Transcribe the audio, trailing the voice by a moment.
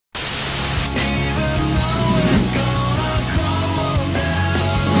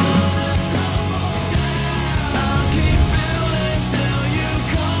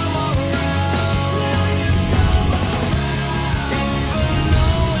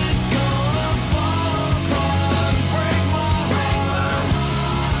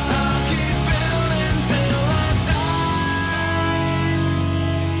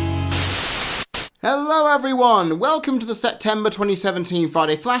Hello everyone! Welcome to the September 2017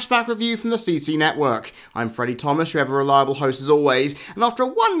 Friday Flashback review from the CC Network. I'm Freddie Thomas, your ever-reliable host as always, and after a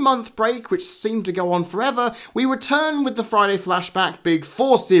 1 month break, which seemed to go on forever, we return with the Friday Flashback Big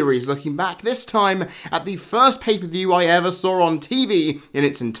 4 series, looking back this time at the first pay-per-view I ever saw on TV in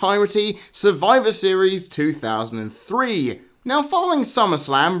its entirety, Survivor Series 2003. Now, following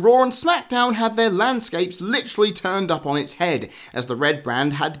SummerSlam, Raw and SmackDown had their landscapes literally turned up on its head, as the Red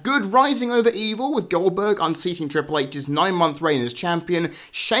Brand had good rising over evil with Goldberg unseating Triple H's 9-month reign as champion,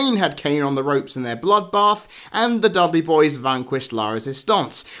 Shane had Kane on the ropes in their bloodbath, and the Dudley Boys vanquished La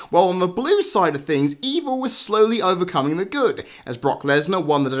Resistance. While on the blue side of things, evil was slowly overcoming the good, as Brock Lesnar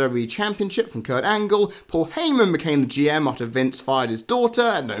won the WWE Championship from Kurt Angle, Paul Heyman became the GM after Vince fired his daughter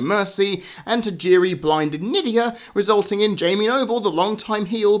at No Mercy, and Tajiri blinded Nydia, resulting in Jamie Noble, the longtime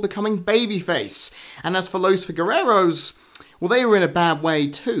heel, becoming babyface. And as for Los Figueroas, well, they were in a bad way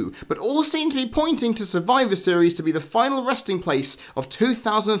too, but all seem to be pointing to Survivor Series to be the final resting place of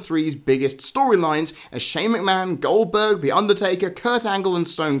 2003's biggest storylines, as Shane McMahon, Goldberg, The Undertaker, Kurt Angle and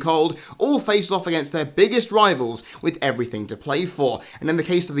Stone Cold all faced off against their biggest rivals with everything to play for. And in the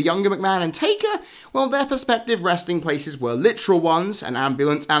case of the younger McMahon and Taker, well, their prospective resting places were literal ones, an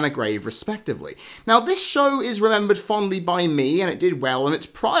ambulance and a grave respectively. Now, this show is remembered fondly by me, and it did well in its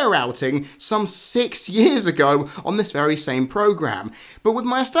prior outing some 6 years ago on this very same program. But with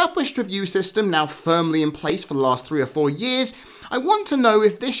my established review system now firmly in place for the last 3 or 4 years, I want to know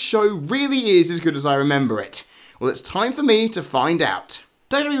if this show really is as good as I remember it. Well, it's time for me to find out.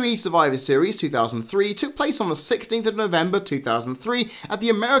 WWE Survivor Series 2003 took place on the 16th of November 2003 at the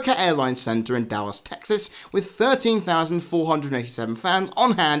America Airlines Center in Dallas, Texas, with 13,487 fans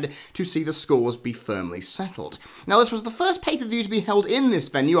on hand to see the scores be firmly settled. Now, this was the first pay-per-view to be held in this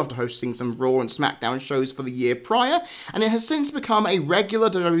venue after hosting some Raw and SmackDown shows for the year prior, and it has since become a regular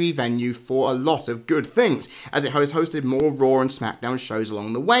WWE venue for a lot of good things, as it has hosted more Raw and SmackDown shows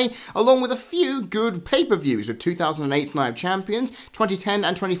along the way, along with a few good pay-per-views with 2008's Night of Champions, 2010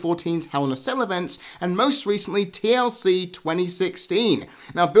 and 2014's Hell in a Cell events, and most recently TLC 2016.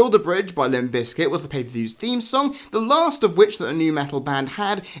 Now, Build a Bridge by Limp Bizkit was the pay-per-view's theme song, the last of which that the new metal band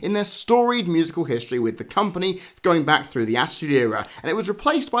had in their storied musical history with the company, going back through the Attitude Era, and it was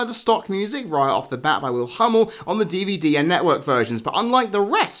replaced by the stock music right off the bat by Will Hummel on the DVD and network versions. But unlike the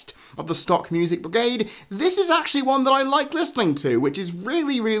rest of the stock music brigade, this is actually one that I like listening to, which is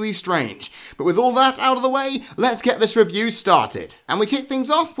really strange. But with all that out of the way, let's get this review started. And we kick things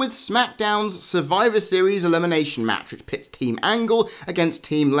off with SmackDown's Survivor Series elimination match, which pit Team Angle against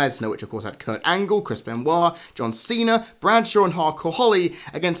Team Lesnar, which of course had Kurt Angle, Chris Benoit, John Cena, Bradshaw and Hardcore Holly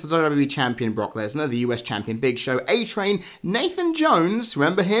against the WWE Champion Brock Lesnar, the US Champion Big Show, A-Train, Nathan Jones,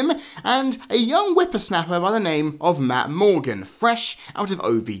 remember him, and a young whippersnapper by the name of Matt Morgan, fresh out of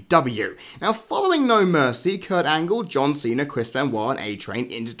OVW. Now, following No Mercy, Kurt Angle, John Cena, Chris Benoit and A-Train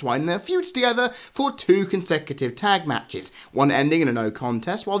intertwined their feuds together for 2 consecutive tag matches, one ending in a no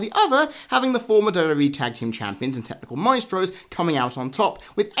contest, while the other having the former WWE Tag Team Champions and Technical Maestros coming out on top,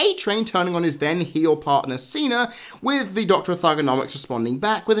 with A-Train turning on his then heel partner Cena, with the Doctor of Thugonomics responding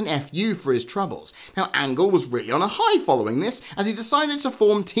back with an FU for his troubles. Now, Angle was really on a high following this, as he decided to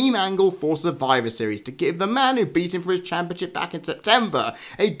form Team Angle for Survivor Series to give the man who beat him for his championship back in September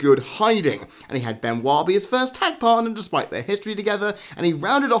a good hiding, and he had Benoit be his first tag partner despite their history together, and he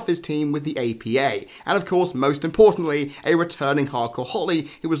rounded off his team with the APA, and of course, most importantly, a returning Hardcore Holly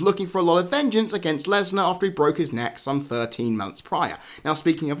who was looking for a lot of vengeance against Lesnar after he broke his neck some 13 months prior. Now,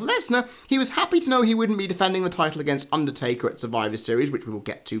 speaking of Lesnar, he was happy to know he wouldn't be defending the title against Undertaker at Survivor Series, which we will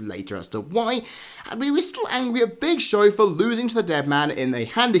get to later as to why, and he was still angry at Big Show for losing to the Dead Man in a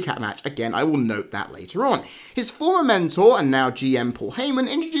handicap match. Again, I will note that later on. His former mentor and now GM Paul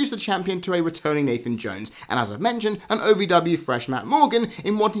Heyman introduced the champion to a returning Nathan Jones, and as I've mentioned, an OVW fresh Matt Morgan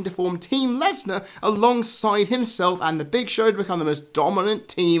in wanting to form Team Lesnar alongside himself and the Big Show to become the most dominant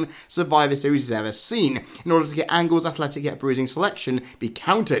team Survivor Series has ever seen, in order to get Angle's athletic yet bruising selection be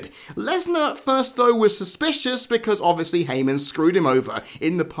countered. Lesnar at first though was suspicious because obviously Heyman screwed him over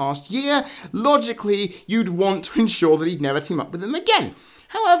in the past year. Logically, you'd want to ensure that he'd never team up with him again.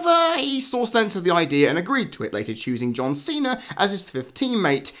 However, he saw sense of the idea and agreed to it, later choosing John Cena as his 5th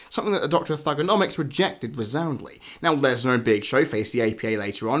teammate, something that the Doctor of Thugonomics rejected resoundly. Now, Lesnar and Big Show faced the APA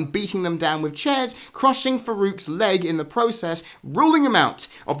later on, beating them down with chairs, crushing Farouk's leg in the process, ruling him out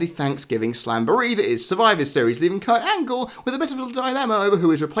of the Thanksgiving Slamboree that is Survivor Series, leaving Kurt Angle with a bit of a dilemma over who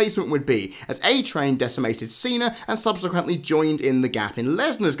his replacement would be, as A-Train decimated Cena and subsequently joined in the gap in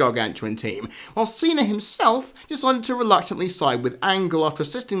Lesnar's gargantuan team, while Cena himself decided to reluctantly side with Angle after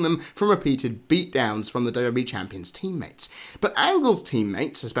after assisting them from repeated beatdowns from the WWE Champion's teammates. But Angle's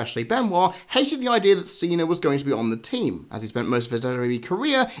teammates, especially Benoit, hated the idea that Cena was going to be on the team, as he spent most of his WWE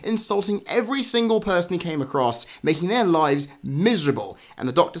career insulting every single person he came across, making their lives miserable, and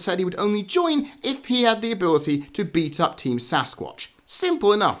the Doctor said he would only join if he had the ability to beat up Team Sasquatch.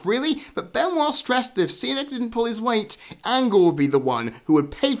 Simple enough, really, but Benoit stressed that if Cena didn't pull his weight, Angle would be the one who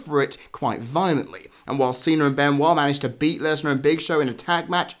would pay for it quite violently. And while Cena and Benoit managed to beat Lesnar and Big Show in a tag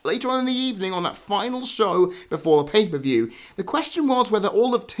match later on in the evening on that final show before the pay-per-view, the question was whether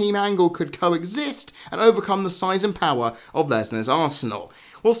all of Team Angle could coexist and overcome the size and power of Lesnar's arsenal.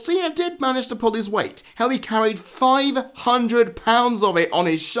 Well, Cena did manage to pull his weight. Hell, he carried 500 pounds of it on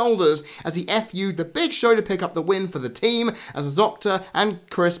his shoulders as he FU'd the Big Show to pick up the win for the team, as the Doctor and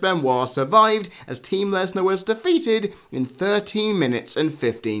Chris Benoit survived as Team Lesnar was defeated in 13 minutes and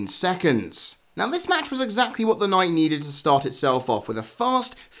 15 seconds. Now, this match was exactly what the night needed to start itself off, with a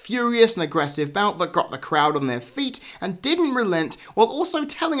fast, furious and aggressive bout that got the crowd on their feet and didn't relent, while also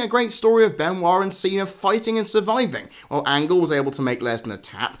telling a great story of Benoit and Cena fighting and surviving, while Angle was able to make Lesnar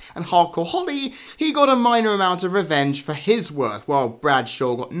tap, and Hardcore Holly, he got a minor amount of revenge for his worth, while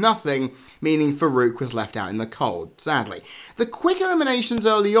Bradshaw got nothing, meaning Farouk was left out in the cold, sadly. The quick eliminations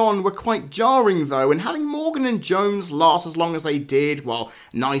early on were quite jarring though, and having Morgan and Jones last as long as they did, while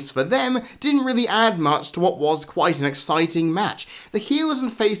nice for them, didn't really add much to what was quite an exciting match. The heels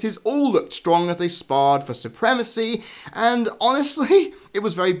and faces all looked strong as they sparred for supremacy, and honestly, it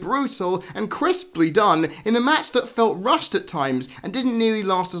was very brutal and crisply done in a match that felt rushed at times and didn't nearly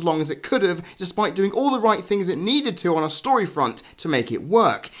last as long as it could have, despite doing all the right things it needed to on a story front to make it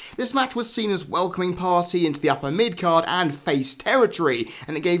work. This match was Cena's welcoming party into the upper mid-card and face territory,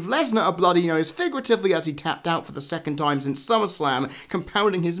 and it gave Lesnar a bloody nose figuratively as he tapped out for the second time since SummerSlam,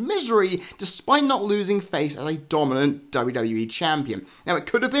 compounding his misery despite not losing face as a dominant WWE champion. Now, it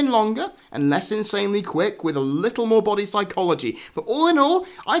could have been longer and less insanely quick with a little more body psychology, but all in all,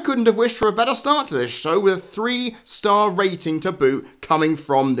 I couldn't have wished for a better start to this show with a 3-star rating to boot coming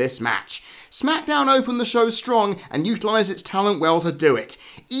from this match. SmackDown opened the show strong and utilised its talent well to do it,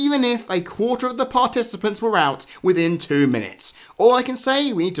 even if a quarter of the participants were out within 2 minutes. All I can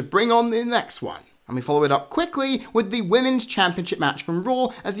say, we need to bring on the next one. And we follow it up quickly with the Women's Championship match from Raw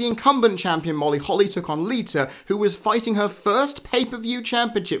as the incumbent champion Molly Holly took on Lita, who was fighting her first pay-per-view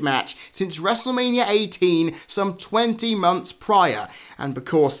championship match since WrestleMania 18 some 20 months prior. And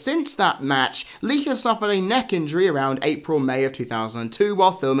because since that match, Lita suffered a neck injury around April-May of 2002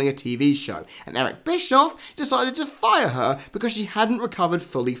 while filming a TV show, and Eric Bischoff decided to fire her because she hadn't recovered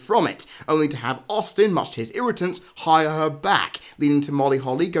fully from it, only to have Austin, much to his irritants, hire her back, leading to Molly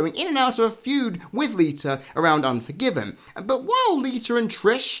Holly going in and out of a feud with Lita around Unforgiven. But while Lita and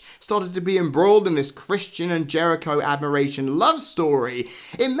Trish started to be embroiled in this Christian and Jericho admiration love story,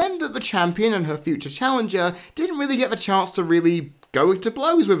 it meant that the champion and her future challenger didn't really get the chance to really go to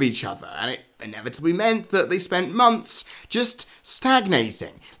blows with each other, and it inevitably meant that they spent months just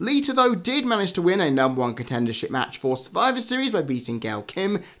stagnating. Lita, though, did manage to win a #1 contendership match for Survivor Series by beating Gail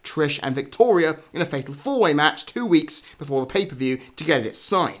Kim, Trish and Victoria in a fatal 4-way match 2 weeks before the pay-per-view to get it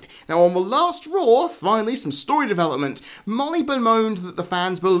signed. Now, on the last Raw, finally some story development, Molly bemoaned that the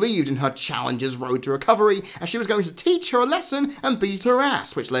fans believed in her challenger's road to recovery as she was going to teach her a lesson and beat her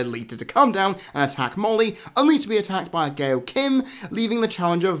ass, which led Lita to come down and attack Molly, only to be attacked by Gail Kim, leaving the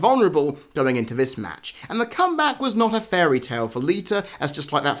challenger vulnerable going into this match. And the comeback was not a fairy tale for Lita, as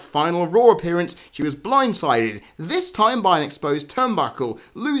just like that final Raw appearance, she was blindsided, this time by an exposed turnbuckle,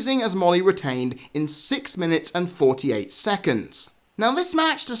 losing as Molly retained in 6 minutes and 48 seconds. Now, this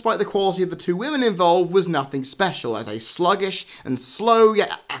match, despite the quality of the two women involved, was nothing special, as a sluggish and slow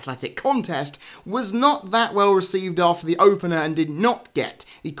yet athletic contest was not that well received after the opener and did not get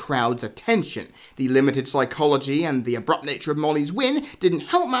the crowd's attention. The limited psychology and the abrupt nature of Molly's win didn't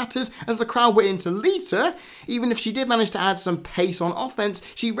help matters, as the crowd were into Lita. Even if she did manage to add some pace on offense,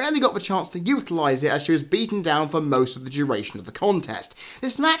 she rarely got the chance to utilise it as she was beaten down for most of the duration of the contest.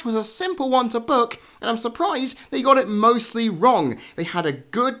 This match was a simple one to book, and I'm surprised they got it mostly wrong. They had a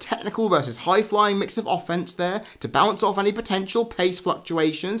good technical versus high-flying mix of offense there to balance off any potential pace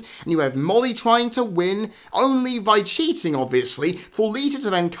fluctuations, and you have Molly trying to win, only by cheating obviously, for Lita to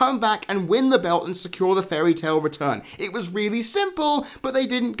then come back and win the belt and secure the fairy tale return. It was really simple, but they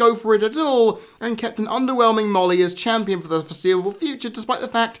didn't go for it at all, and kept an underwhelming Molly as champion for the foreseeable future, despite the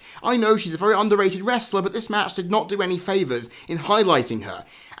fact I know she's a very underrated wrestler, but this match did not do any favours in highlighting her.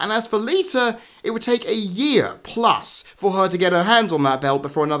 And as for Lita, it would take a year plus for her to get her hands on that belt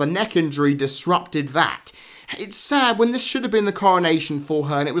before another neck injury disrupted that. It's sad when this should have been the coronation for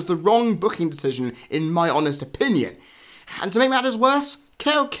her, and it was the wrong booking decision in my honest opinion. And to make matters worse,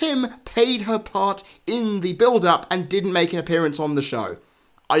 Gail Kim paid her part in the build-up and didn't make an appearance on the show.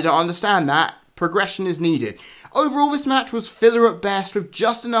 I don't understand that. Progression is needed. Overall, this match was filler at best, with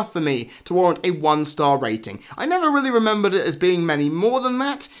just enough for me to warrant a 1-star rating. I never really remembered it as being many more than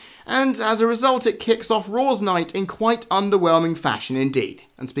that, and as a result it kicks off Raw's night in quite underwhelming fashion indeed.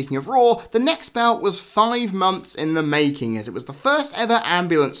 And speaking of Raw, the next bout was 5 months in the making, as it was the first ever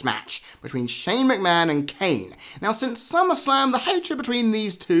ambulance match between Shane McMahon and Kane. Now, since SummerSlam, the hatred between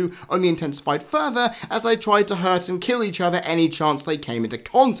these two only intensified further as they tried to hurt and kill each other any chance they came into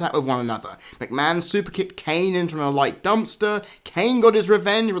contact with one another. McMahon superkicked Kane into an light dumpster, Kane got his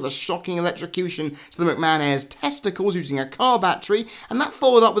revenge with a shocking electrocution to the McMahon heir's testicles using a car battery, and that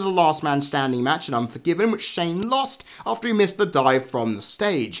followed up with a last man standing match at Unforgiven, which Shane lost after he missed the dive from the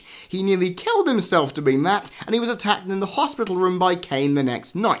stage. He nearly killed himself doing that, and he was attacked in the hospital room by Kane the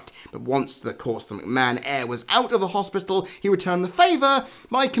next night. But once, of course, the McMahon heir was out of the hospital, he returned the favour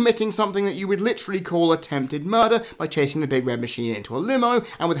by committing something that you would literally call attempted murder by chasing the Big Red Machine into a limo,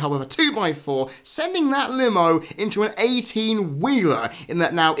 and with help of a 2x4, sending that limo into an 18-wheeler in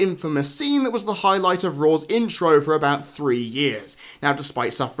that now infamous scene that was the highlight of Raw's intro for about 3 years. Now,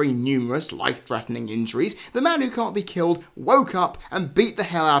 despite suffering numerous life-threatening injuries, the man who can't be killed woke up and beat the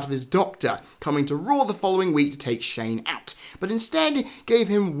hell out of his doctor, coming to Raw the following week to take Shane out, but instead gave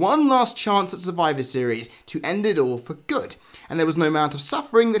him one last chance at Survivor Series to end it all for good, and there was no amount of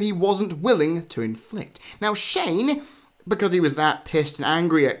suffering that he wasn't willing to inflict. Now Shane, because he was that pissed and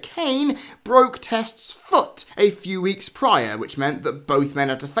angry at Kane, broke Test's foot a few weeks prior, which meant that both men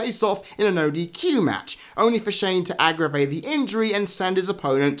had to face off in an ODQ match, only for Shane to aggravate the injury and send his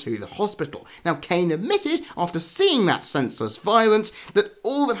opponent to the hospital. Now Kane admitted, after seeing that senseless violence, that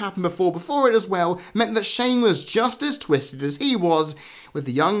all that happened before it as well meant that Shane was just as twisted as he was, with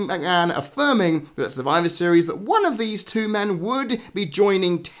the young McMahon affirming that at Survivor Series that one of these two men would be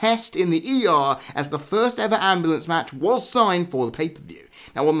joining Test in the ER as the first ever ambulance match was signed for the pay-per-view.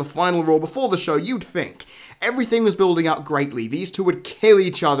 Now, on the final Raw before the show, you'd think everything was building up greatly. These two would kill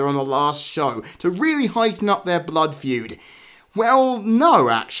each other on the last show to really heighten up their blood feud. Well, no,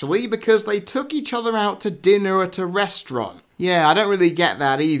 actually, because they took each other out to dinner at a restaurant. Yeah, I don't really get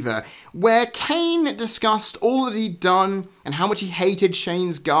that either. Where Kane discussed all that he'd done and how much he hated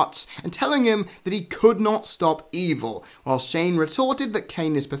Shane's guts and telling him that he could not stop evil, while Shane retorted that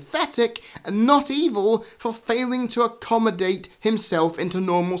Kane is pathetic and not evil for failing to accommodate himself into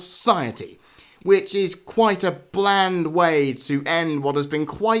normal society. Which is quite a bland way to end what has been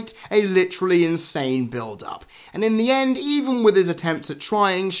quite a literally insane build-up. And in the end, even with his attempts at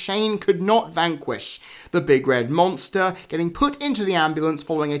trying, Shane could not vanquish the Big Red Monster, getting put into the ambulance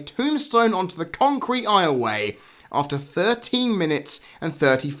following a tombstone onto the concrete aisleway after 13 minutes and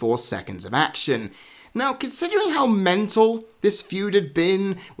 34 seconds of action. Now, considering how mental this feud had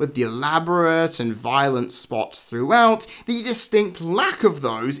been, with the elaborate and violent spots throughout, the distinct lack of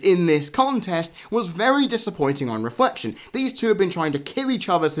those in this contest was very disappointing on reflection. These two had been trying to kill each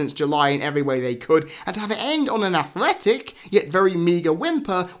other since July in every way they could, and to have it end on an athletic, yet very meagre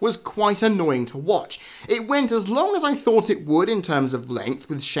whimper was quite annoying to watch. It went as long as I thought it would in terms of length,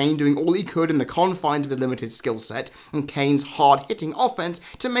 with Shane doing all he could in the confines of his limited skill set, and Kane's hard-hitting offense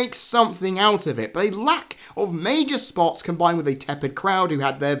to make something out of it, but a lack of major spots combined with a tepid crowd who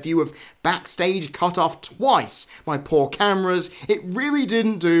had their view of backstage cut off twice by poor cameras, it really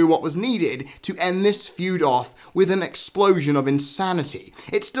didn't do what was needed to end this feud off with an explosion of insanity.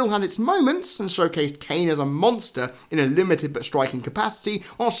 It still had its moments and showcased Kane as a monster in a limited but striking capacity,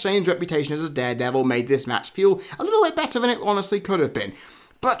 while Shane's reputation as a daredevil made this match feel a little bit better than it honestly could have been.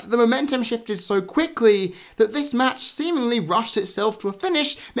 But the momentum shifted so quickly that this match seemingly rushed itself to a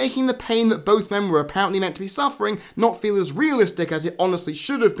finish, making the pain that both men were apparently meant to be suffering not feel as realistic as it honestly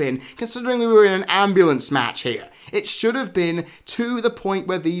should have been, considering we were in an ambulance match here. It should have been to the point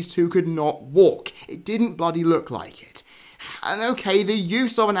where these two could not walk. It didn't bloody look like it. And okay, the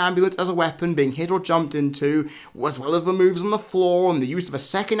use of an ambulance as a weapon being hit or jumped into, as well as the moves on the floor and the use of a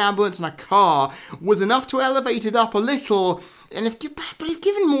second ambulance in a car, was enough to elevate it up a little. And if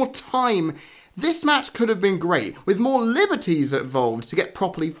given more time, this match could have been great. With more liberties involved to get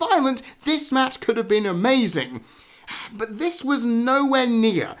properly violent, this match could have been amazing. But this was nowhere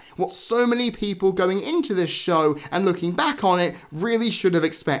near what so many people going into this show and looking back on it really should have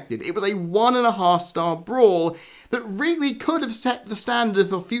expected. It was a 1.5-star brawl that really could have set the standard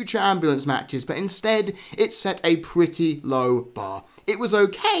for future ambulance matches, but instead it set a pretty low bar. It was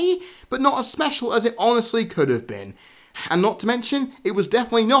okay, but not as special as it honestly could have been. And not to mention, it was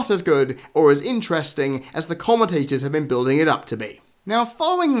definitely not as good or as interesting as the commentators have been building it up to be. Now,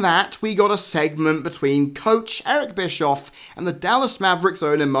 following that, we got a segment between Coach Eric Bischoff and the Dallas Mavericks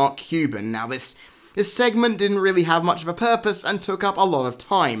owner Mark Cuban. Now, this segment didn't really have much of a purpose and took up a lot of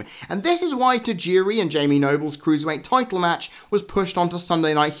time, and this is why Tajiri and Jamie Noble's Cruiserweight title match was pushed onto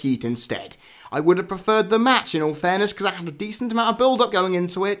Sunday Night Heat instead. I would have preferred the match, in all fairness, because I had a decent amount of build-up going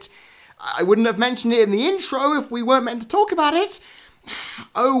into it. I wouldn't have mentioned it in the intro if we weren't meant to talk about it.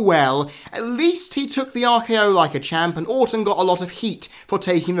 Oh well, at least he took the RKO like a champ, and Orton got a lot of heat for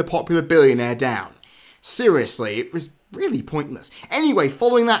taking the popular billionaire down. Seriously, it was really pointless. Anyway,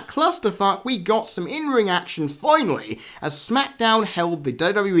 following that clusterfuck, we got some in-ring action finally, as SmackDown held the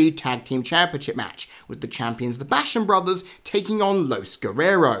WWE Tag Team Championship match, with the champions the Basham Brothers taking on Los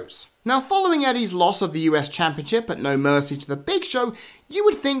Guerreros. Now, following Eddie's loss of the US Championship at No Mercy to the Big Show, you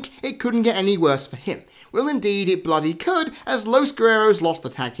would think it couldn't get any worse for him. Well, indeed, it bloody could, as Los Guerreros lost the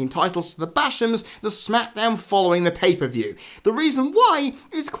tag team titles to the Bashams the SmackDown following the pay-per-view. The reason why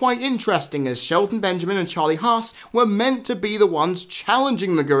is quite interesting, as Shelton Benjamin and Charlie Haas were meant to be the ones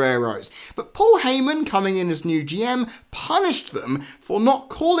challenging the Guerreros, but Paul Heyman, coming in as new GM, punished them for not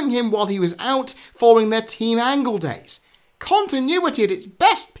calling him while he was out following their Team Angle days. Continuity at its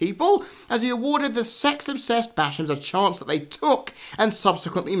best, people, as he awarded the sex-obsessed Bashams a chance that they took and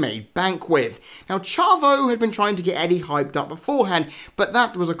subsequently made bank with. Now, Chavo had been trying to get Eddie hyped up beforehand, but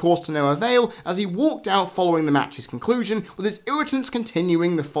that was of course to no avail, as he walked out following the match's conclusion, with his irritants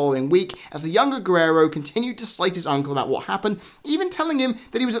continuing the following week as the younger Guerrero continued to slate his uncle about what happened, even telling him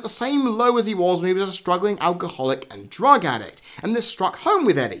that he was at the same low as he was when he was a struggling alcoholic and drug addict. And this struck home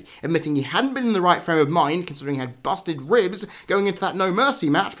with Eddie, admitting he hadn't been in the right frame of mind, considering he had busted ribs going into that No Mercy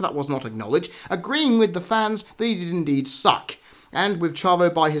match, but that was not acknowledged, agreeing with the fans that he did indeed suck. And with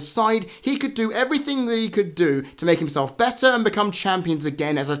Chavo by his side, he could do everything that he could do to make himself better and become champions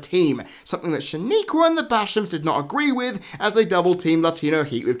again as a team, something that Shaniqua and the Bashams did not agree with, as they double-teamed Latino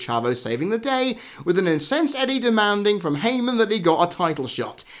Heat with Chavo saving the day, with an incensed Eddie demanding from Heyman that he got a title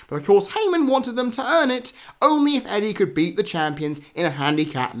shot. But of course Heyman wanted them to earn it, only if Eddie could beat the champions in a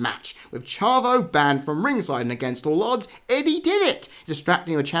handicap match. With Chavo banned from ringside and against all odds, Eddie did it,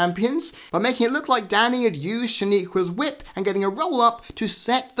 distracting the champions by making it look like Danny had used Shaniqua's whip and getting a roll-up to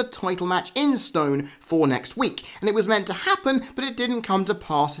set the title match in stone for next week. And it was meant to happen, but it didn't come to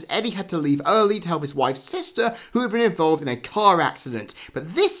pass, as Eddie had to leave early to help his wife's sister, who had been involved in a car accident.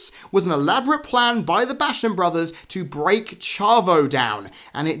 But this was an elaborate plan by the Basham brothers to break Chavo down,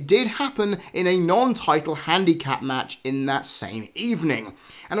 and it did happen in a non-title handicap match in that same evening.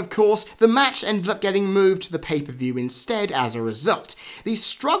 And of course, the match ended up getting moved to the pay-per-view instead as a result. These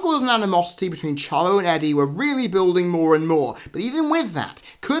struggles and animosity between Chavo and Eddie were really building more and more, but even with that,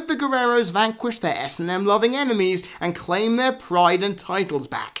 could the Guerreros vanquish their S&M loving enemies and claim their pride and titles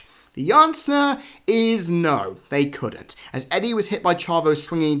back? The answer is no, they couldn't. As Eddie was hit by Chavo's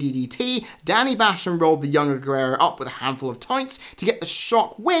swinging DDT, Danny Basham rolled the younger Guerrero up with a handful of tights to get the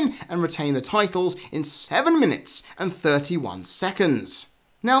shock win and retain the titles in 7 minutes and 31 seconds.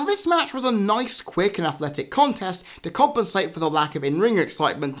 Now, this match was a nice, quick and athletic contest to compensate for the lack of in-ring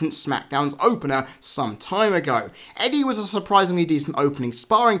excitement since SmackDown's opener some time ago. Eddie was a surprisingly decent opening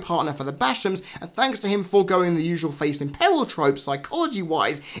sparring partner for the Bashams, and thanks to him foregoing the usual face in peril trope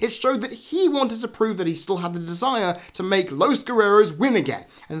psychology-wise, it showed that he wanted to prove that he still had the desire to make Los Guerreros win again,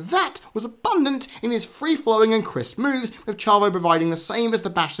 and that was abundant in his free-flowing and crisp moves, with Chavo providing the same as the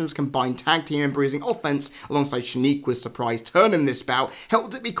Bashams' combined tag team and bruising offense, alongside Shaniqua's surprise turn in this bout,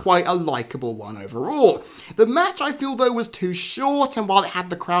 helped it be quite a likeable one overall. The match, I feel though, was too short, and while it had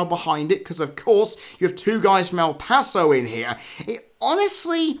the crowd behind it, because of course you have two guys from El Paso in here, it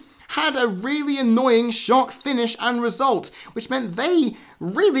honestly had a really annoying shock finish and result, which meant they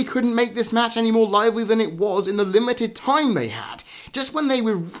really couldn't make this match any more lively than it was in the limited time they had. Just when they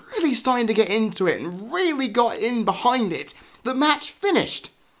were really starting to get into it and really got in behind it, the match finished.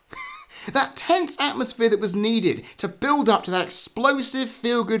 That tense atmosphere that was needed to build up to that explosive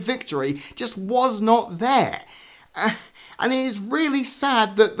feel-good victory just was not there. And it is really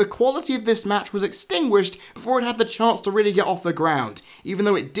sad that the quality of this match was extinguished before it had the chance to really get off the ground, even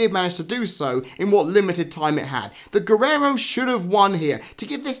though it did manage to do so in what limited time it had. The Guerreros should have won here to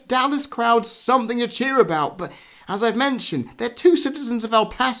give this Dallas crowd something to cheer about, but as I've mentioned, they're two citizens of El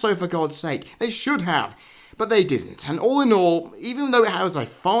Paso, for God's sake. They should have. But they didn't, and all in all, even though it was a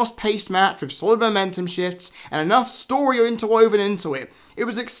fast-paced match with solid momentum shifts and enough story interwoven into it, it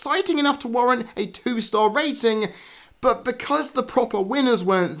was exciting enough to warrant a 2-star rating, but because the proper winners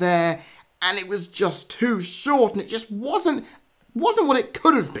weren't there, and it was just too short, and it just wasn't what it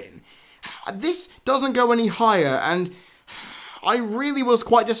could have been, this doesn't go any higher, and I really was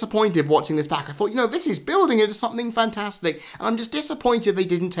quite disappointed watching this back. I thought, this is building into something fantastic, and I'm just disappointed they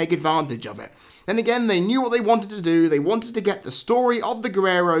didn't take advantage of it. Then again, they knew what they wanted to do. They wanted to get the story of the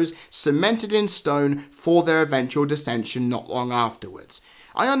Guerreros cemented in stone for their eventual dissension not long afterwards.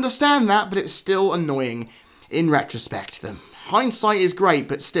 I understand that, but it's still annoying in retrospect. The hindsight is great,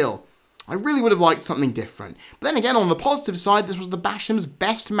 but still, I really would have liked something different. But then again, on the positive side, this was the Basham's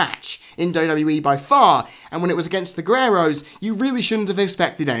best match in WWE by far, and when it was against the Guerreros, you really shouldn't have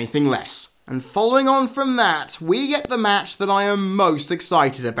expected anything less. And following on from that, we get the match that I am most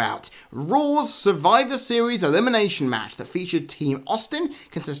excited about. Raw's Survivor Series elimination match that featured Team Austin,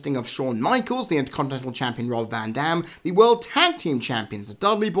 consisting of Shawn Michaels, the Intercontinental Champion Rob Van Dam, the World Tag Team Champions, the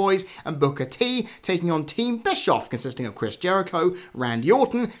Dudley Boys, and Booker T, taking on Team Bischoff, consisting of Chris Jericho, Randy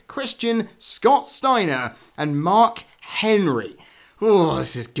Orton, Christian, Scott Steiner, and Mark Henry. Oh,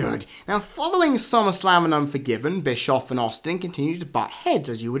 this is good. Now, following SummerSlam and Unforgiven, Bischoff and Austin continued to butt heads,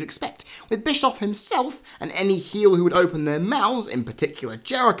 as you would expect, with Bischoff himself and any heel who would open their mouths, in particular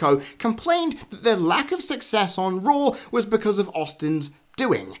Jericho, complained that their lack of success on Raw was because of Austin's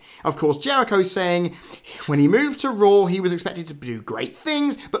doing. Of course, Jericho saying when he moved to Raw, he was expected to do great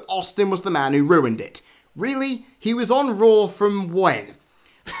things, but Austin was the man who ruined it. Really? He was on Raw from when?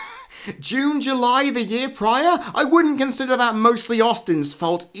 June, July the year prior? I wouldn't consider that mostly Austin's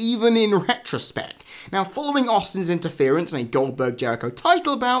fault, even in retrospect. Now, following Austin's interference in a Goldberg-Jericho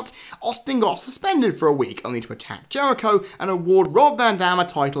title bout, Austin got suspended for a week, only to attack Jericho and award Rob Van Dam a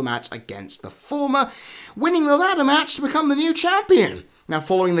title match against the former, winning the ladder match to become the new champion. Now,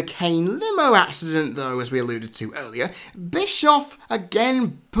 following the Kane limo accident, though, as we alluded to earlier, Bischoff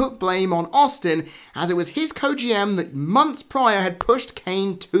again put blame on Austin, as it was his co-GM that months prior had pushed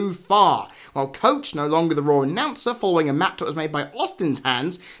Kane too far, while Coach, no longer the Raw announcer, following a match that was made by Austin's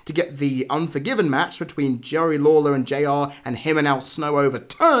hands to get the Unforgiven match between Jerry Lawler and JR and him and Al Snow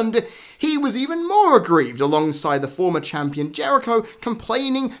overturned, he was even more aggrieved, alongside the former champion Jericho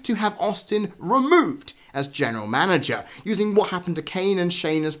complaining to have Austin removed as general manager, using what happened to Kane and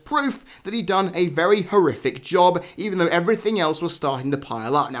Shane as proof that he'd done a very horrific job, even though everything else was starting to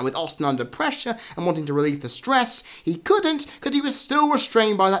pile up. Now, with Austin under pressure and wanting to relieve the stress, he couldn't, because he was still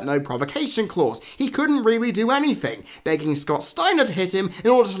restrained by that no provocation clause. He couldn't really do anything, begging Scott Steiner to hit him in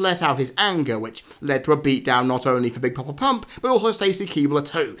order to let out his anger, which led to a beatdown not only for Big Papa Pump, but also Stacy Keibler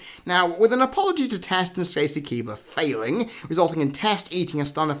too. Now, with an apology to Test and Stacy Keibler failing, resulting in Test eating a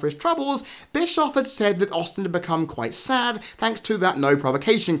stunner for his troubles, Bischoff had said that Austin had become quite sad thanks to that no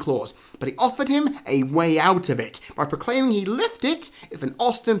provocation clause, but he offered him a way out of it by proclaiming he'd lift it if an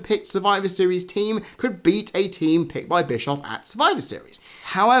Austin-picked Survivor Series team could beat a team picked by Bischoff at Survivor Series.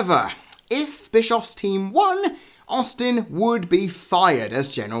 However, if Bischoff's team won, Austin would be fired as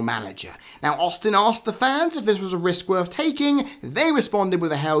general manager. Now, Austin asked the fans if this was a risk worth taking, they responded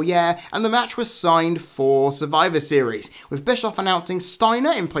with a hell yeah, and the match was signed for Survivor Series, with Bischoff announcing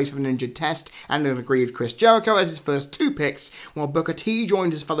Steiner in place of an injured Test and an aggrieved Chris Jericho as his first two picks, while Booker T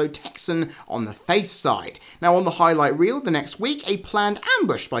joined his fellow Texan on the face side. Now, on the highlight reel the next week, a planned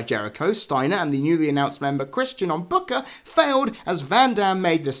ambush by Jericho, Steiner, and the newly announced member Christian on Booker failed as Van Dam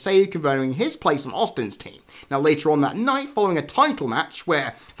made the save, confirming his place on Austin's team. Now, later on that night, following a title match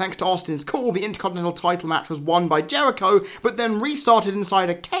where, thanks to Austin's call, the Intercontinental title match was won by Jericho, but then restarted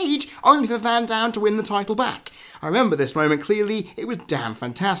inside a cage, only for Van Dam to win the title back. I remember this moment clearly. It was damn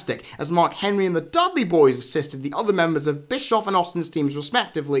fantastic, as Mark Henry and the Dudley Boys assisted the other members of Bischoff and Austin's teams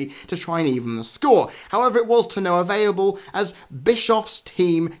respectively to try and even the score. However, it was to no avail, as Bischoff's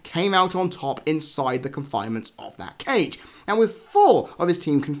team came out on top inside the confinements of that cage. And with 4 of his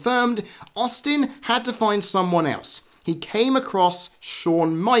team confirmed, Austin had to find someone else. He came across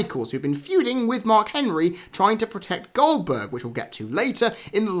Shawn Michaels, who'd been feuding with Mark Henry, trying to protect Goldberg, which we'll get to later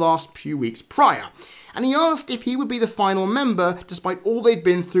in the last few weeks prior. And he asked if he would be the final member despite all they'd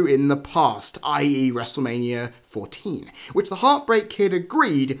been through in the past, i.e. WrestleMania 14, which the Heartbreak Kid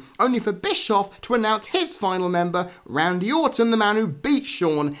agreed, only for Bischoff to announce his final member, Randy Orton, the man who beat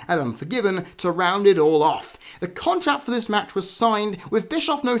Shawn at Unforgiven, to round it all off. The contract for this match was signed, with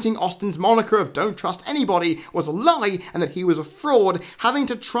Bischoff noting Austin's moniker of "don't trust anybody" was a lie and that he was a fraud, having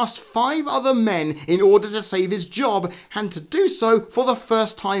to trust 5 other men in order to save his job, and to do so for the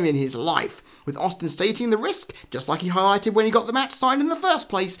first time in his life, with Austin stating the risk, just like he highlighted when he got the match signed in the first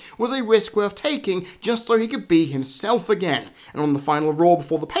place, was a risk worth taking just so he could be himself again. And on the final Raw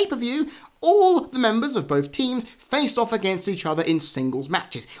before the pay-per-view, all the members of both teams faced off against each other in singles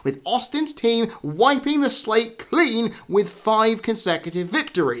matches, with Austin's team wiping the slate clean with 5 consecutive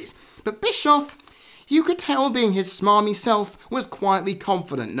victories. But Bischoff, You could tell, being his smarmy self, was quietly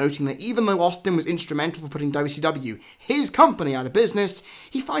confident, noting that even though Austin was instrumental for putting WCW, his company, out of business,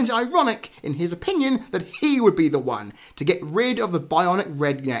 he finds it ironic, in his opinion, that he would be the one to get rid of the bionic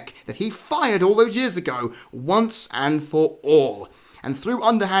redneck that he fired all those years ago, once and for all. And through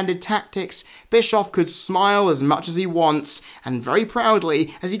underhanded tactics, Bischoff could smile as much as he wants, and very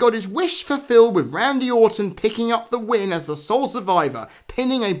proudly, as he got his wish fulfilled with Randy Orton picking up the win as the sole survivor,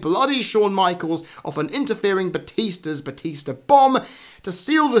 pinning a bloody Shawn Michaels off an interfering Batista's Batista bomb to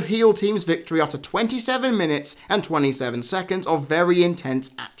seal the heel team's victory after 27 minutes and 27 seconds of very intense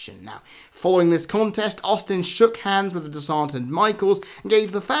action. Now, following this contest, Austin shook hands with the disheartened Michaels and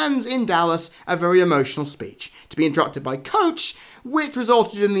gave the fans in Dallas a very emotional speech, to be interrupted by Coach, which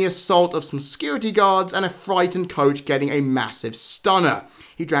resulted in the assault of some security guards and a frightened Coach getting a massive stunner.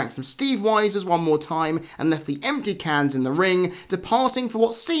 He drank some Steve Weisers one more time and left the empty cans in the ring, departing for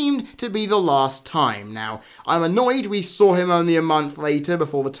what seemed to be the last time. Now, I'm annoyed we saw him only a month later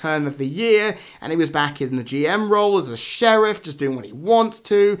before the turn of the year, and he was back in the GM role as a sheriff, just doing what he wants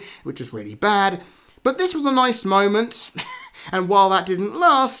to, which was really bad. But this was a nice moment, and while that didn't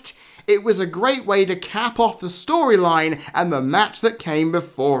last, it was a great way to cap off the storyline and the match that came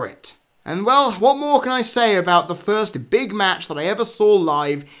before it. And well, what more can I say about the first big match that I ever saw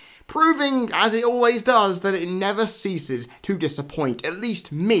live, proving, as it always does, that it never ceases to disappoint, at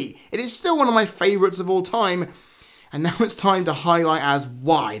least me. It is still one of my favourites of all time, and now it's time to highlight as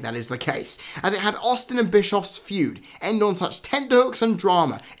why that is the case, as it had Austin and Bischoff's feud end on such tenterhooks and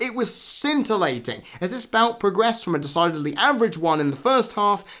drama. It was scintillating, as this bout progressed from a decidedly average one in the first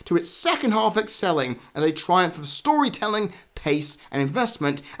half to its second half excelling as a triumph of storytelling, pace and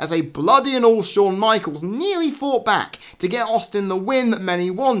investment, as a bloody and all Shawn Michaels nearly fought back to get Austin the win that many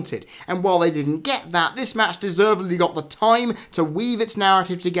wanted. And while they didn't get that, this match deservedly got the time to weave its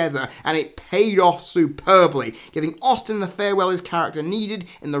narrative together, and it paid off superbly, giving Austin the farewell his character needed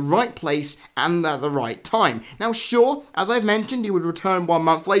in the right place and at the right time. Now sure, as I've mentioned, he would return 1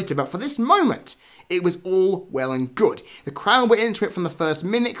 month later, but for this moment, it was all well and good. The crowd were into it from the first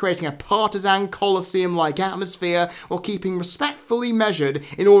minute, creating a partisan Colosseum-like atmosphere while keeping respectfully measured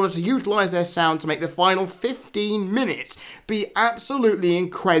in order to utilise their sound to make the final 15 minutes be absolutely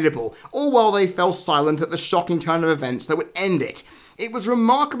incredible, all while they fell silent at the shocking turn of events that would end it. It was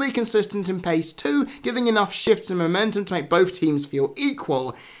remarkably consistent in pace too, giving enough shifts and momentum to make both teams feel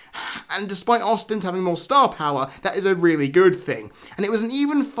equal. And despite Austin's having more star power, that is a really good thing. And it was an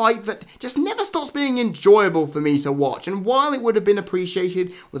even fight that just never stops being enjoyable for me to watch. And while it would have been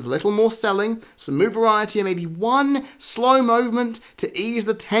appreciated with a little more selling, some move variety, and maybe one slow moment to ease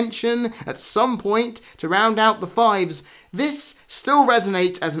the tension at some point to round out the fives, this still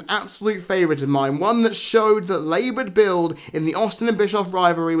resonates as an absolute favourite of mine, one that showed that laboured build in the Austin and Bischoff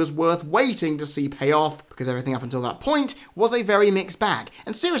rivalry was worth waiting to see pay off, because everything up until that point was a very mixed bag.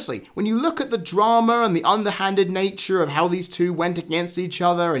 And seriously, when you look at the drama and the underhanded nature of how these two went against each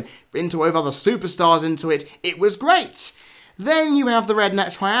other and interwove other superstars into it, it was great. Then you have the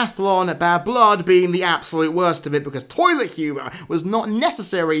redneck triathlon, Bad Blood being the absolute worst of it, because toilet humour was not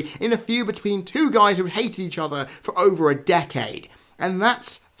necessary in a feud between two guys who had hated each other for over a decade. And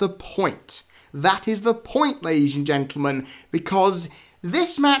that's the point. That is the point, ladies and gentlemen, because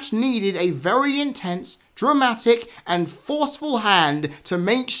this match needed a very intense, dramatic and forceful hand to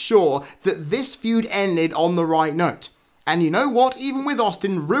make sure that this feud ended on the right note. And you know what? Even with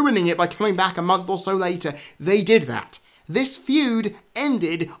Austin ruining it by coming back a month or so later, they did that. This feud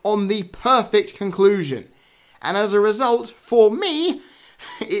ended on the perfect conclusion. And as a result, for me,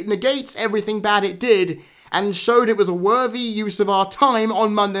 it negates everything bad it did and showed it was a worthy use of our time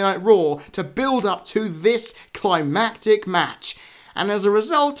on Monday Night Raw to build up to this climactic match. And as a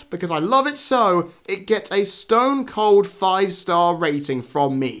result, because I love it so, it gets a stone cold 5-star rating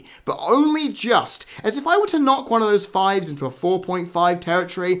from me. But only just, as if I were to knock one of those 5s into a 4.5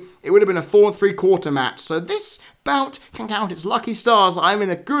 territory, it would have been a 4 3/4 match. So this bout can count its lucky stars that I'm in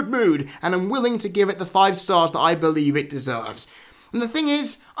a good mood and am willing to give it the 5 stars that I believe it deserves. And the thing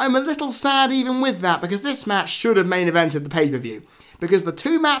is, I'm a little sad even with that, because this match should have main evented the pay-per-view. Because the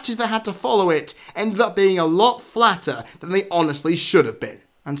two matches that had to follow it ended up being a lot flatter than they honestly should have been.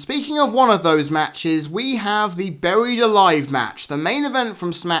 And speaking of one of those matches, we have the Buried Alive match, the main event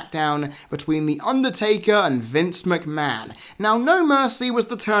from SmackDown between The Undertaker and Vince McMahon. Now, No Mercy was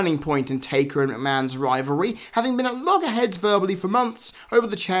the turning point in Taker and McMahon's rivalry, having been at loggerheads verbally for months over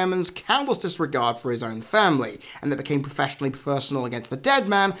the chairman's callous disregard for his own family, and it became professionally personal against the dead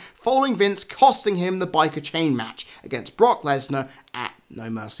man, following Vince costing him the biker chain match against Brock Lesnar at No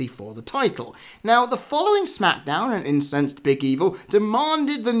mercy for the title. Now, the following SmackDown, an incensed Big Evil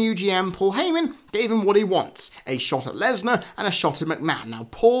demanded the new GM Paul Heyman gave him what he wants, a shot at Lesnar and a shot at McMahon. Now,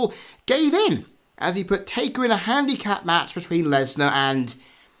 Paul gave in as he put Taker in a handicap match between Lesnar and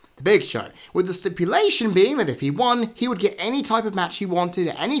the Big Show, with the stipulation being that if he won, he would get any type of match he wanted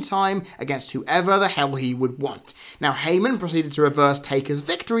at any time against whoever the hell he would want. Now, Heyman proceeded to reverse Taker's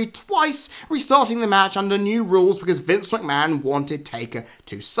victory twice, restarting the match under new rules because Vince McMahon wanted Taker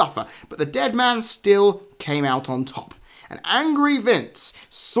to suffer, but the dead man still came out on top. An angry Vince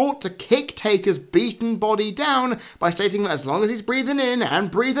sought to kick Taker's beaten body down by stating that as long as he's breathing in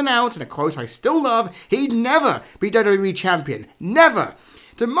and breathing out, in a quote I still love, he'd never be WWE champion. Never!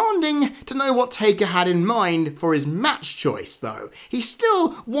 Demanding to know what Taker had in mind for his match choice, though. He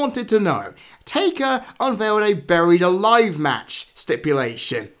still wanted to know. Taker unveiled a buried alive match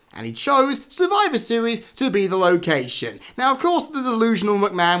stipulation, and he chose Survivor Series to be the location. Now, of course, the delusional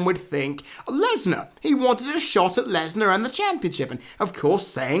McMahon would think Lesnar. He wanted a shot at Lesnar and the championship, and of course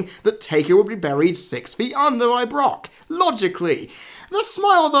saying that Taker would be buried 6 feet under by Brock. Logically. The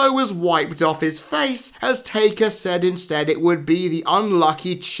smile, though, was wiped off his face as Taker said instead it would be the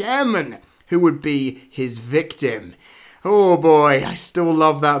unlucky chairman who would be his victim. Oh boy, I still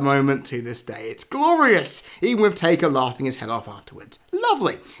love that moment to this day. It's glorious, even with Taker laughing his head off afterwards.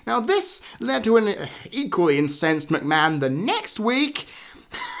 Lovely. Now this led to an equally incensed McMahon the next week,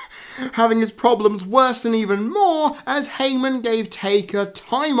 having his problems worsen even more as Heyman gave Taker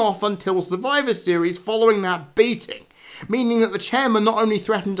time off until Survivor Series following that beating. Meaning that the chairman not only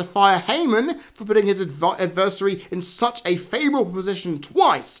threatened to fire Heyman for putting his adversary in such a favourable position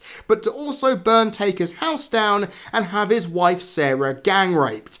twice, but to also burn Taker's house down and have his wife Sarah gang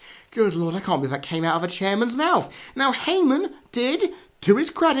raped. Good lord, I can't believe that came out of a chairman's mouth. Now Heyman did, to his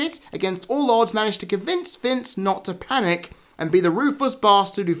credit, against all odds manage to convince Vince not to panic and be the ruthless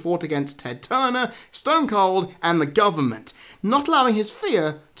bastard who fought against Ted Turner, Stone Cold and the government, not allowing his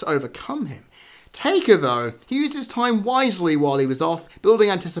fear to overcome him. Taker, though, he used his time wisely while he was off, building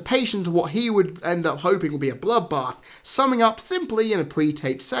anticipation to what he would end up hoping would be a bloodbath, summing up simply in a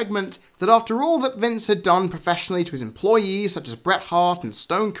pre-taped segment that after all that Vince had done professionally to his employees such as Bret Hart and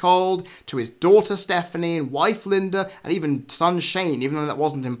Stone Cold, to his daughter Stephanie and wife Linda, and even son Shane, even though that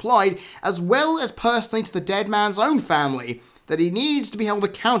wasn't implied, as well as personally to the dead man's own family, that he needs to be held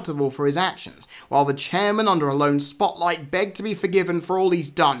accountable for his actions, while the chairman under a lone spotlight begged to be forgiven for all he's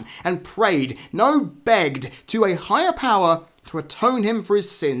done, and prayed, no begged, to a higher power to atone him for his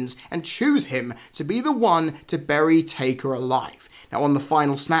sins and choose him to be the one to bury Taker alive. Now on the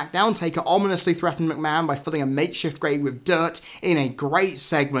final SmackDown, Taker ominously threatened McMahon by filling a makeshift grave with dirt in a great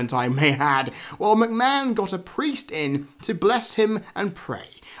segment, I may add, while McMahon got a priest in to bless him and pray,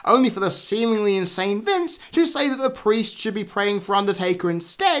 only for the seemingly insane Vince to say that the priest should be praying for Undertaker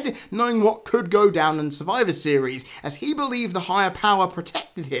instead, knowing what could go down in Survivor Series, as he believed the higher power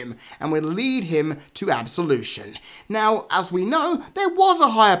protected him and would lead him to absolution. Now, as we know, there was a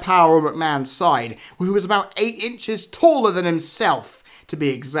higher power on McMahon's side, who was about 8 inches taller than himself, to be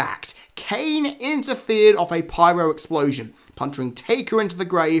exact. Kane interfered off a pyro explosion, punching Taker into the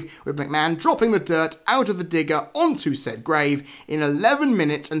grave, with McMahon dropping the dirt out of the digger onto said grave in 11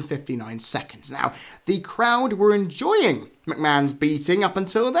 minutes and 59 seconds. Now, the crowd were enjoying McMahon's beating up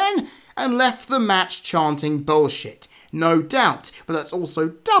until then, and left the match chanting bullshit. No doubt, but that's also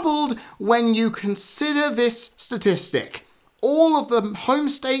doubled when you consider this statistic. All of the home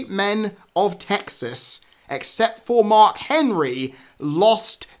state men of Texas, except for Mark Henry,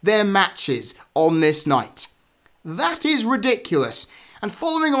 lost their matches on this night. That is ridiculous. And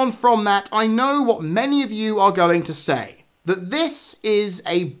following on from that, I know what many of you are going to say, that this is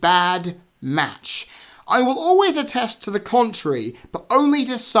a bad match. I will always attest to the contrary, but only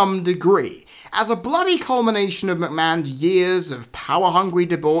to some degree, as a bloody culmination of McMahon's years of power-hungry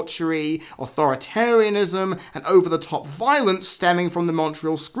debauchery, authoritarianism, and over-the-top violence stemming from the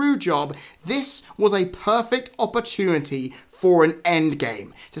Montreal Screwjob, this was a perfect opportunity for an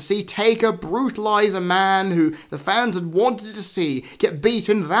endgame. To see Taker brutalize a man who the fans had wanted to see get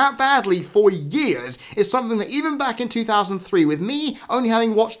beaten that badly for years is something that even back in 2003, with me only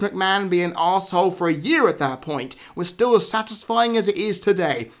having watched McMahon be an arsehole for a year at that point, was still as satisfying as it is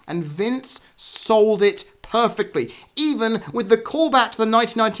today. And Vince sold it perfectly, even with the callback to the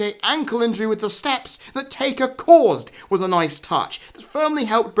 1998 ankle injury with the steps that Taker caused was a nice touch that firmly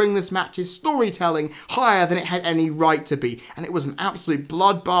helped bring this match's storytelling higher than it had any right to be. And it was an absolute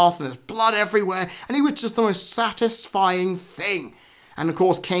bloodbath, and there's blood everywhere, and it was just the most satisfying thing. And of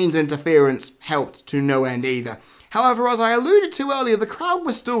course, Kane's interference helped to no end either. However, as I alluded to earlier, the crowd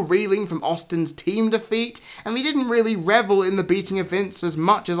was still reeling from Austin's team defeat, and they didn't really revel in the beating of Vince as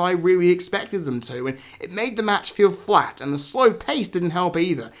much as I really expected them to, and it made the match feel flat, and the slow pace didn't help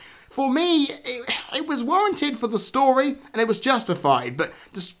either. For me, it was warranted for the story, and it was justified, but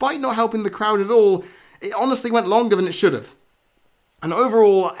despite not helping the crowd at all, it honestly went longer than it should have. And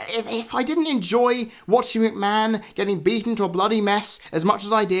overall, if I didn't enjoy watching McMahon getting beaten to a bloody mess as much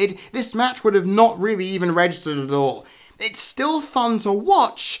as I did, this match would have not really even registered at all. It's still fun to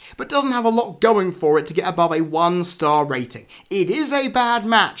watch, but doesn't have a lot going for it to get above a 1-star rating. It is a bad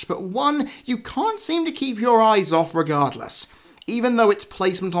match, but one you can't seem to keep your eyes off regardless. Even though its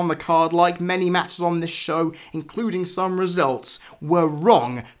placement on the card, like many matches on this show, including some results, were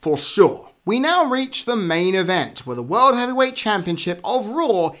wrong for sure. We now reach the main event, where the World Heavyweight Championship of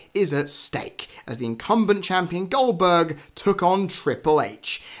Raw is at stake, as the incumbent champion Goldberg took on Triple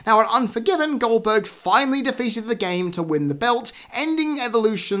H. Now, at Unforgiven, Goldberg finally defeated the Game to win the belt, ending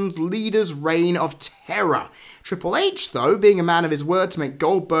Evolution's leader's reign of terror. Triple H, though, being a man of his word to make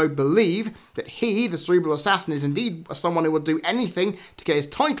Goldberg believe that he, the Cerebral Assassin, is indeed someone who will do anything to get his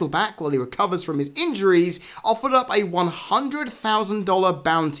title back while he recovers from his injuries, offered up a $100,000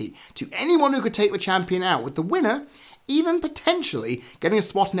 bounty to anyone who could take the champion out, with the winner even potentially getting a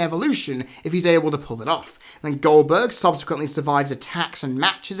spot in Evolution if he's able to pull it off. Then Goldberg subsequently survived attacks and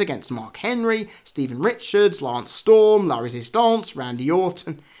matches against Mark Henry, Steven Richards, Lance Storm, La Resistance, Randy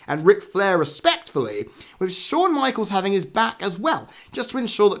Orton, and Ric Flair respectfully, with Shawn Michaels having his back as well, just to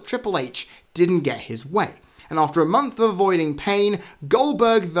ensure that Triple H didn't get his way. And after a month of avoiding pain,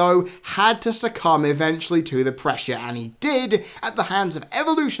 Goldberg, though, had to succumb eventually to the pressure, and he did, at the hands of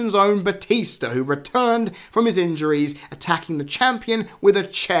Evolution's own Batista, who returned from his injuries, attacking the champion with a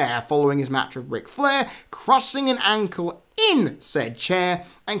chair following his match with Ric Flair, crushing an ankle in said chair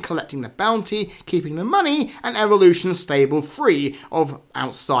and collecting the bounty, keeping the money and Evolution's stable free of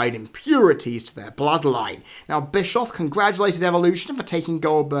outside impurities to their bloodline. Now, Bischoff congratulated Evolution for taking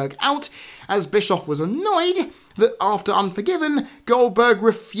Goldberg out, as Bischoff was annoyed that after Unforgiven, Goldberg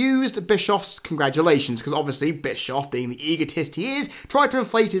refused Bischoff's congratulations, because obviously Bischoff, being the egotist he is, tried to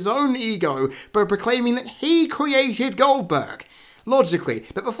inflate his own ego by proclaiming that he created Goldberg. Logically,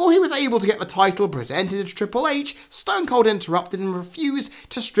 but before he was able to get the title presented to Triple H, Stone Cold interrupted and refused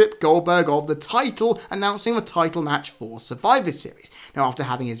to strip Goldberg of the title, announcing the title match for Survivor Series. Now, after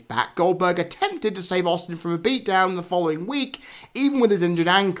having his back, Goldberg attempted to save Austin from a beatdown the following week, even with his injured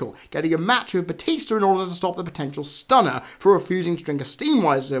ankle, getting a match with Batista in order to stop the potential stunner for refusing to drink a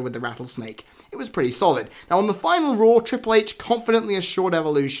Steamweiser with the Rattlesnake. It was pretty solid. Now, on the final Raw, Triple H confidently assured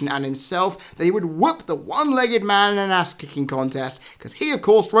Evolution and himself that he would whoop the one-legged man in an ass-kicking contest, because he, of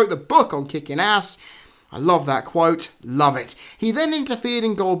course, wrote the book on kicking ass. I love that quote. Love it. He then interfered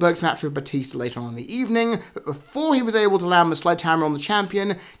in Goldberg's match with Batista later on in the evening, but before he was able to land the sledgehammer on the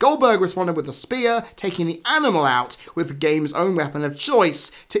champion, Goldberg responded with a spear, taking the animal out with the Game's own weapon of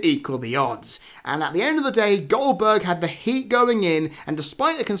choice to equal the odds. And at the end of the day, Goldberg had the heat going in, and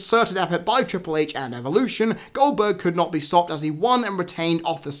despite a concerted effort by Triple H and Evolution, Goldberg could not be stopped as he won and retained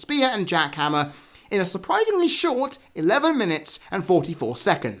off the spear and jackhammer in a surprisingly short 11 minutes and 44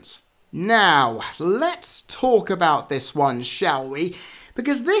 seconds. Now, let's talk about this one, shall we?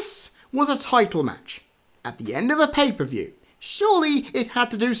 Because this was a title match at the end of a pay-per-view. Surely it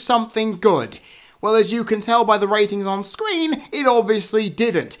had to do something good. Well, as you can tell by the ratings on screen, it obviously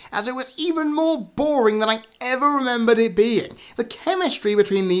didn't, as it was even more boring than I ever remembered it being. The chemistry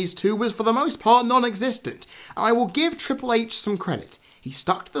between these two was for the most part non-existent, and I will give Triple H some credit. He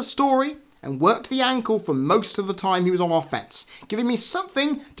stuck to the story and worked the ankle for most of the time he was on offense, giving me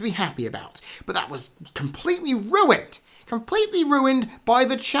something to be happy about. But that was completely ruined by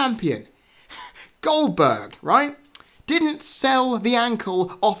the champion. Goldberg, right? Didn't sell the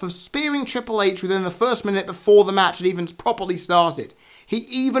ankle off of spearing Triple H within the first minute before the match had even properly started. He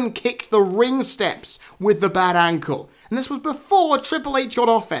even kicked the ring steps with the bad ankle. And this was before Triple H got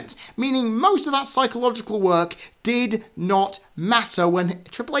offense, meaning most of that psychological work did not matter when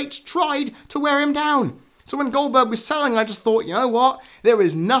Triple H tried to wear him down. So when Goldberg was selling, I just thought, you know what? There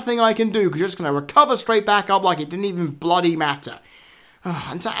is nothing I can do, because you're just going to recover straight back up like it didn't even bloody matter.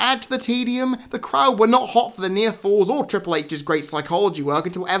 And to add to the tedium, the crowd were not hot for the near falls or Triple H's great psychology work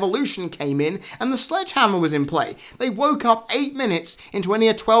until Evolution came in and the sledgehammer was in play. They woke up 8 minutes into a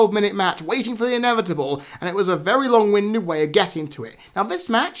near 12-minute match waiting for the inevitable, and it was a very long-winded way of getting to it. Now this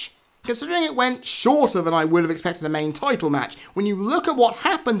match, considering it went shorter than I would have expected a main title match, when you look at what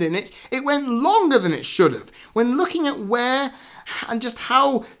happened in it, it went longer than it should have. When looking at where and just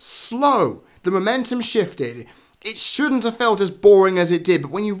how slow the momentum shifted, it shouldn't have felt as boring as it did,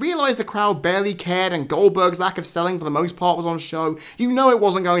 but when you realise the crowd barely cared and Goldberg's lack of selling for the most part was on show, you know it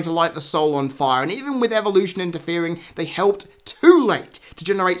wasn't going to light the soul on fire, and even with Evolution interfering, they helped too late to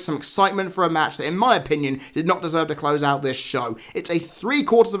generate some excitement for a match that, in my opinion, did not deserve to close out this show. It's a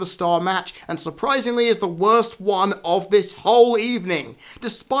 3/4 of a star match, and surprisingly is the worst one of this whole evening,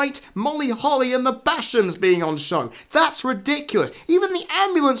 despite Molly Holly and the Bashams being on show. That's ridiculous. Even the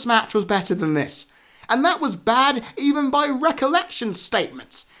ambulance match was better than this. And that was bad even by recollection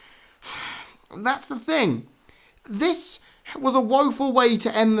statements. That's the thing. This was a woeful way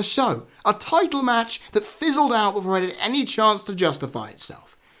to end the show. A title match that fizzled out before it had any chance to justify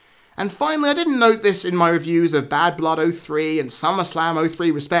itself. And finally, I didn't note this in my reviews of Bad Blood 03 and SummerSlam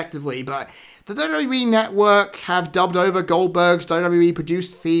 03 respectively, but the WWE Network have dubbed over Goldberg's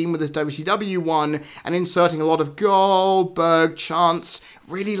WWE-produced theme with his WCW one and inserting a lot of Goldberg chants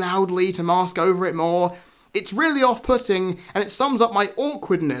really loudly to mask over it more. It's really off-putting, and it sums up my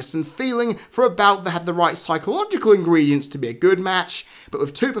awkwardness and feeling for a bout that had the right psychological ingredients to be a good match, but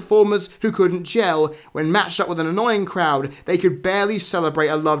with two performers who couldn't gel. When matched up with an annoying crowd, they could barely celebrate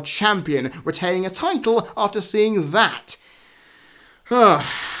a loved champion retaining a title after seeing that. And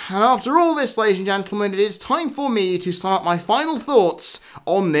after all this, ladies and gentlemen, it is time for me to sum up my final thoughts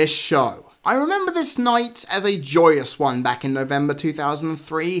on this show. I remember this night as a joyous one back in November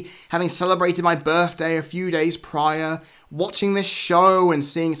 2003, having celebrated my birthday a few days prior. Watching this show and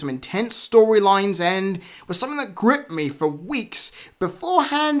seeing some intense storylines end was something that gripped me for weeks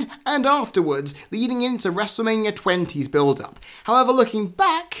beforehand and afterwards, leading into WrestleMania 20's build-up. However, looking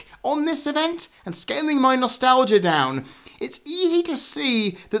back on this event and scaling my nostalgia down, it's easy to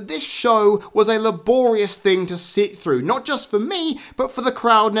see that this show was a laborious thing to sit through, not just for me, but for the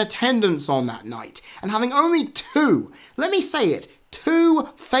crowd in attendance on that night. And having only two, let me say it, 2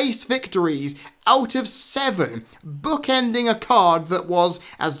 face victories out of 7, bookending a card that was,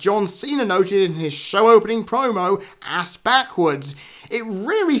 as John Cena noted in his show opening promo, ass backwards. It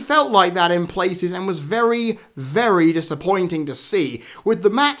really felt like that in places and was very, very disappointing to see, with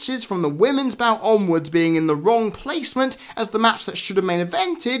the matches from the women's bout onwards being in the wrong placement as the match that should have main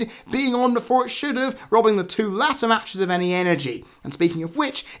evented being on before it should have, robbing the 2 latter matches of any energy. And speaking of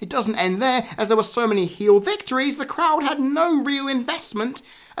which, it doesn't end there, as there were so many heel victories, the crowd had no real investment,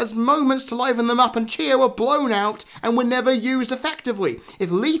 as moments to liven them up and cheer were blown out and were never used effectively.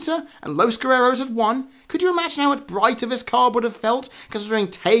 If Lita and Los Guerreros had won, could you imagine how much brighter this card would have felt, considering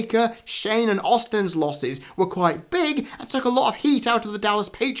Taker, Shane and Austin's losses were quite big and took a lot of heat out of the Dallas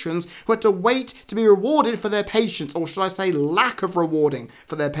patrons who had to wait to be rewarded for their patience, or should I say lack of rewarding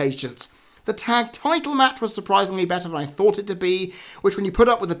for their patience. The tag title match was surprisingly better than I thought it to be, which when you put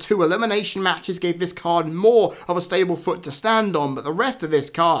up with the 2 elimination matches gave this card more of a stable foot to stand on, but the rest of this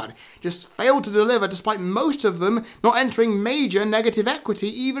card just failed to deliver despite most of them not entering major negative equity,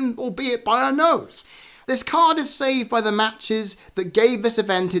 even albeit by a nose. This card is saved by the matches that gave this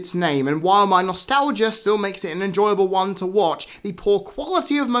event its name, and while my nostalgia still makes it an enjoyable one to watch, the poor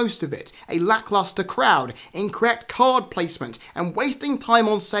quality of most of it, a lackluster crowd, incorrect card placement, and wasting time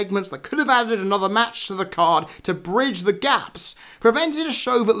on segments that could have added another match to the card to bridge the gaps, prevented a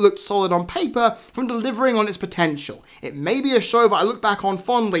show that looked solid on paper from delivering on its potential. It may be a show that I look back on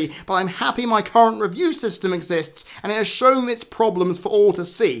fondly, but I'm happy my current review system exists, and it has shown its problems for all to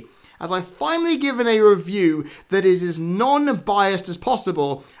see, as I've finally given a review that is as non-biased as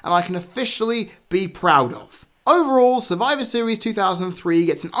possible and I can officially be proud of. Overall, Survivor Series 2003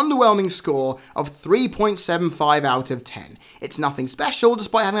 gets an underwhelming score of 3.75 out of 10. It's nothing special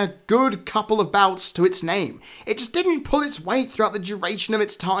despite having a good couple of bouts to its name. It just didn't pull its weight throughout the duration of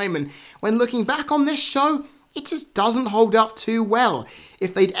its time, and when looking back on this show, it just doesn't hold up too well.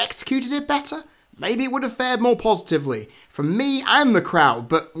 If they'd executed it better, maybe it would have fared more positively for me and the crowd,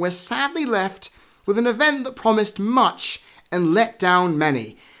 but we're sadly left with an event that promised much and let down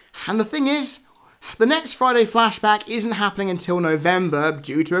many. And the thing is, the next Friday Flashback isn't happening until November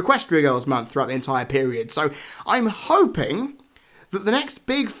due to Equestria Girls Month throughout the entire period, so I'm hoping that the next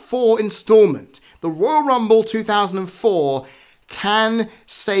Big 4 installment, the Royal Rumble 2004, can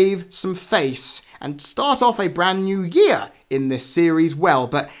save some face and start off a brand new year in this series well,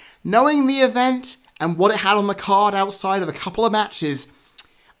 but knowing the event and what it had on the card outside of a couple of matches,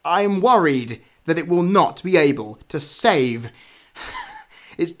 I'm worried that it will not be able to save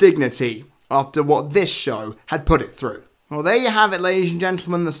its dignity after what this show had put it through. Well, there you have it, ladies and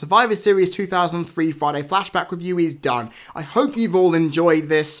gentlemen. The Survivor Series 2003 Friday Flashback review is done. I hope you've all enjoyed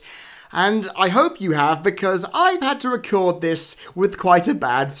this. And I hope you have, because I've had to record this with quite a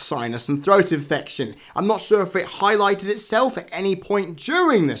bad sinus and throat infection. I'm not sure if it highlighted itself at any point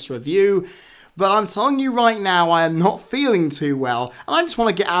during this review, but I'm telling you right now, I am not feeling too well, and I just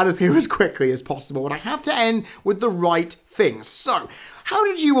want to get out of here as quickly as possible, but I have to end with the right things. So, how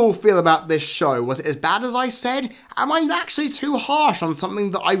did you all feel about this show? Was it as bad as I said? Am I actually too harsh on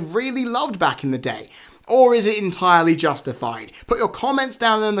something that I really loved back in the day? Or is it entirely justified? Put your comments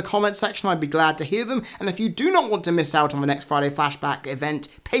down in the comment section, I'd be glad to hear them. And if you do not want to miss out on the next Friday Flashback event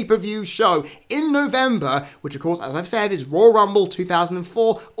pay-per-view show in November, which of course, as I've said, is Royal Rumble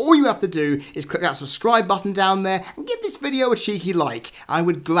 2004, all you have to do is click that subscribe button down there and give this video a cheeky like. I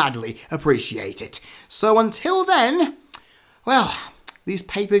would gladly appreciate it. So until then, well, these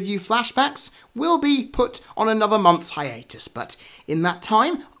pay-per-view flashbacks will be put on another month's hiatus, but in that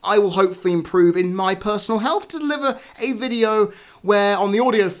time, I will hopefully improve in my personal health to deliver a video where, on the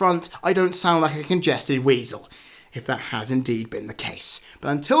audio front, I don't sound like a congested weasel, if that has indeed been the case. But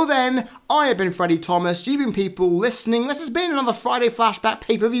until then, I have been Freddie Thomas, you've been people listening. This has been another Friday Flashback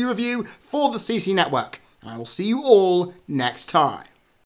pay-per-view review for the CC Network, and I will see you all next time.